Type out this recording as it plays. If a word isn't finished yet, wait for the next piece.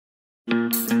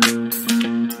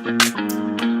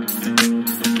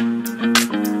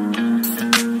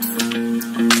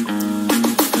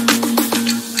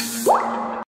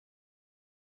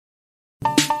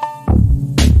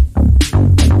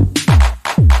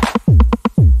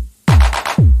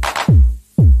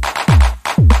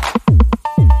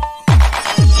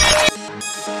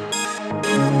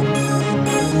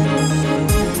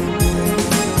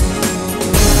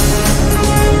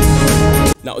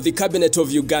Now, the cabinet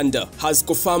of Uganda has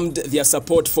confirmed their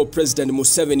support for President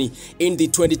Museveni in the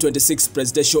 2026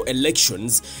 presidential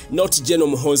elections, not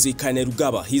General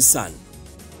Muhoozi, his son.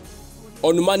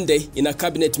 On Monday, in a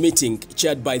cabinet meeting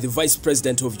chaired by the Vice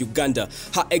President of Uganda,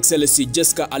 Her Excellency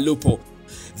Jessica Alupo,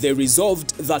 they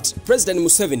resolved that President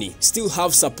Museveni still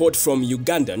have support from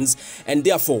Ugandans and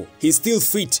therefore he is still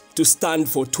fit to stand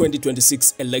for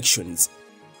 2026 elections.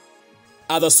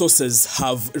 Other sources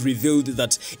have revealed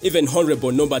that even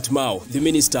Honorable Norbert Mao, the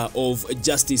Minister of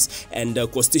Justice and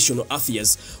Constitutional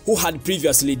Affairs, who had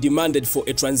previously demanded for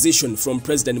a transition from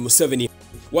President Museveni,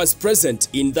 was present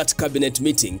in that cabinet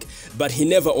meeting, but he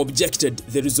never objected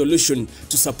the resolution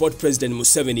to support President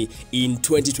Museveni in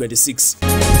 2026.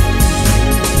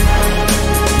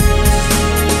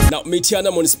 Now,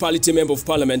 Mityana Municipality Member of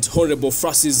Parliament, Honorable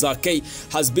Francis Zaake,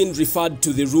 has been referred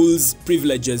to the Rules,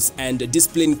 Privileges and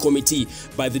Discipline Committee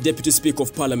by the Deputy Speaker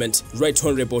of Parliament, Right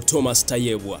Honorable Thomas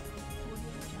Tayebwa.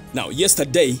 Now,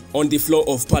 yesterday, on the floor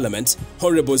of Parliament,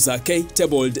 Honorable Zaake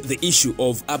tabled the issue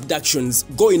of abductions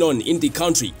going on in the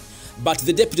country, but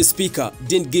the Deputy Speaker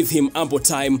didn't give him ample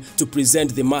time to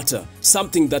present the matter,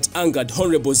 something that angered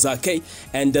Honorable Zaake,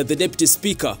 and the Deputy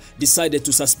Speaker decided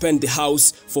to suspend the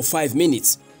House for 5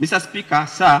 minutes. Mr. Speaker,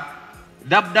 sir,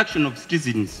 the abduction of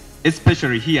citizens,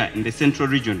 especially here in the central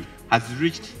region, has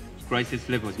reached crisis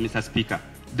levels, Mr. Speaker.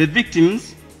 The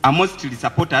victims are mostly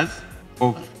supporters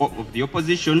of the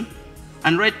opposition,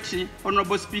 and Right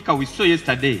Honorable Speaker, we saw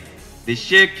yesterday the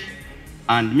Sheikh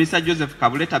and Mr. Joseph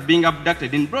Kabuleta being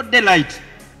abducted in broad daylight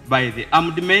by the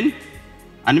armed men.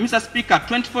 And Mr. Speaker,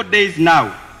 24 days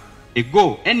now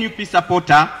ago, NUP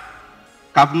supporter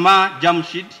Kavma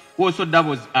Jamshid, who also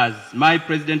doubles as my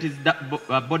president's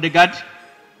bodyguard,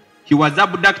 he was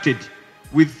abducted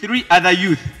with 3 other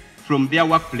youth from their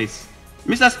workplace.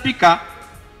 Mr. Speaker,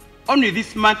 only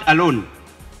this month alone,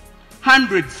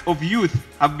 hundreds of youth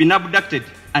have been abducted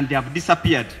and they have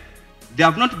disappeared. They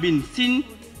have not been seen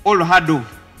or heard of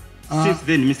since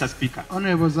then, Mr. Speaker.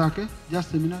 Honorable Zaake,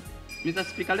 just a minute. Mr.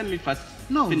 Speaker, let me first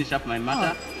finish up my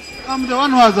matter. I'm the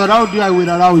one who has allowed you, I will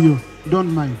allow you.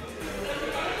 Don't mind.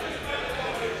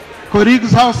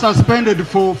 Colleagues, House suspended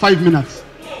for 5 minutes.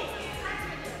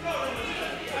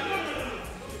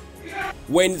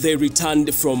 When they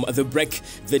returned from the break,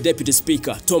 the Deputy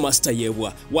Speaker, Thomas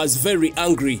Tayebwa, was very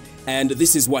angry, and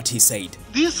this is what he said.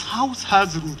 This House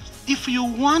has rules. If you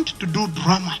want to do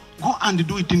drama, go and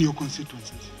do it in your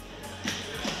constituencies.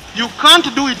 You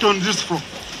can't do it on this floor.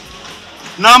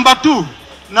 Number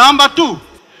two,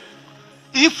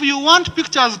 if you want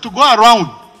pictures to go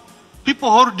around,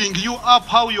 people holding you up,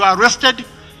 how you are arrested,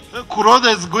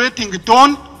 clothes getting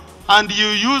torn, and you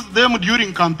use them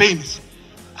during campaigns.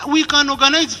 We can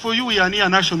organize for you here near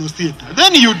National Theatre.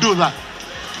 Then you do that.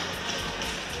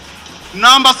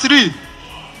 Number three,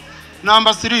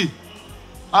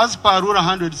 as per Rule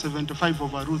 175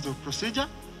 of our Rules of Procedure,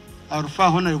 I refer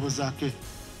Honorable Zaake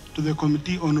to the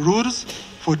Committee on Rules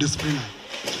for Discipline.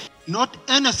 Not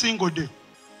any single day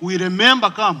we remember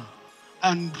come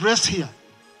and dress here.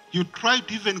 You try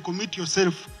to even commit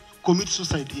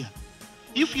suicide here.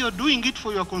 If you're doing it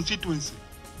for your constituency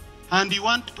and you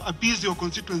want to appease your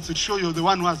constituency to show you're the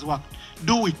one who has worked,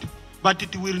 do it. But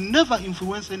it will never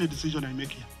influence any decision I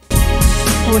make here.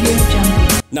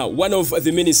 Now, one of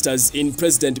the ministers in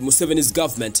President Museveni's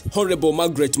government, Honorable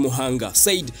Margaret Muhanga,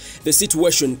 said the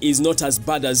situation is not as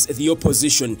bad as the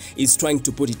opposition is trying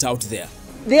to put it out there.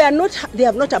 They have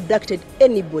not abducted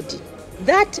anybody.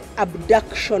 That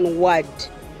abduction word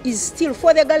is still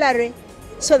for the gallery,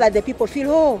 so that the people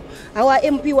feel, oh, our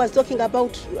MP was talking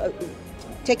about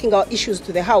taking our issues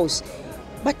to the House.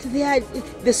 But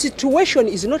the situation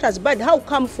is not as bad. How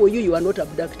come for you are not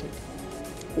abducted?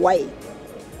 Why?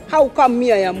 How come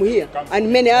me I am here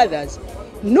and many others?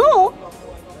 No.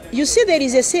 You see, there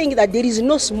is a saying that there is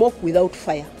no smoke without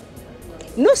fire.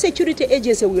 No security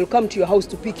agency will come to your house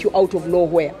to pick you out of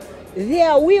nowhere.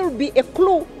 There will be a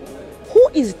clue. Who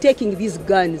is taking these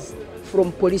guns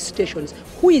from police stations?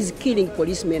 Who is killing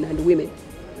policemen and women?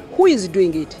 Who is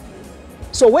doing it?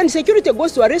 So when security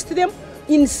goes to arrest them,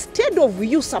 instead of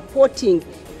you supporting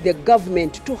the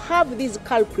government to have these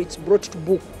culprits brought to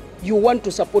book, you want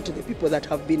to support the people that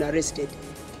have been arrested.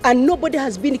 And nobody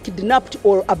has been kidnapped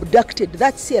or abducted.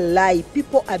 That's a lie.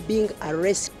 People are being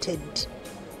arrested.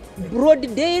 Broad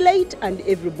daylight, and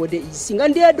everybody is seeing,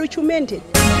 and they are documented.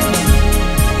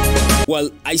 Well,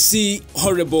 I see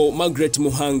Honorable Margaret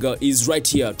Muhanga is right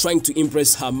here trying to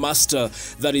impress her master,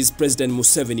 that is President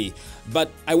Museveni.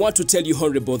 But I want to tell you,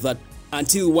 Honorable, that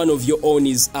until one of your own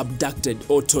is abducted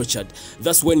or tortured,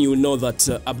 that's when you know that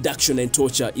abduction and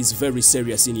torture is very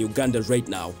serious in Uganda right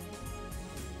now.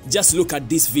 Just look at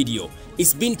this video.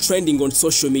 It's been trending on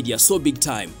social media so big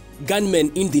time.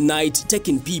 Gunmen in the night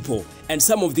taking people, and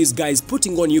some of these guys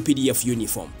putting on UPDF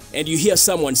uniform. And you hear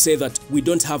someone say that we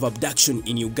don't have abduction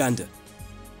in Uganda.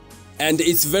 And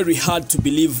it's very hard to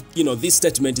believe, this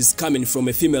statement is coming from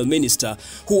a female minister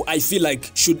who I feel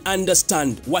like should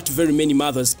understand what very many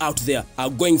mothers out there are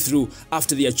going through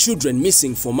after their children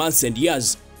missing for months and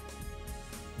years.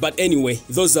 But anyway,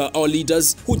 those are our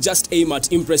leaders who just aim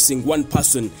at impressing one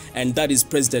person, and that is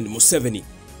President Museveni.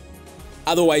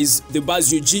 Otherwise, the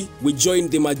Buzz UG will join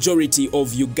the majority of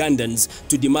Ugandans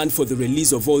to demand for the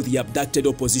release of all the abducted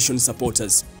opposition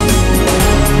supporters.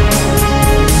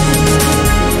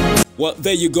 Well,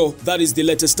 there you go. That is the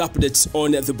latest update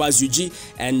on the Buzz UG.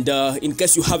 And in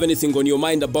case you have anything on your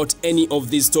mind about any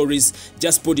of these stories,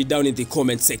 just put it down in the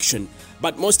comment section.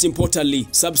 But most importantly,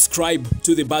 subscribe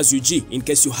to the Buzz UG in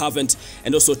case you haven't,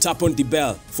 and also tap on the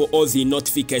bell for all the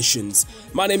notifications.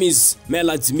 My name is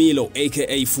Melad Milo,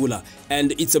 aka Fula,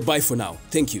 and it's a bye for now.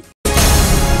 Thank you.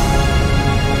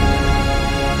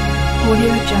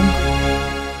 Audio Jungle.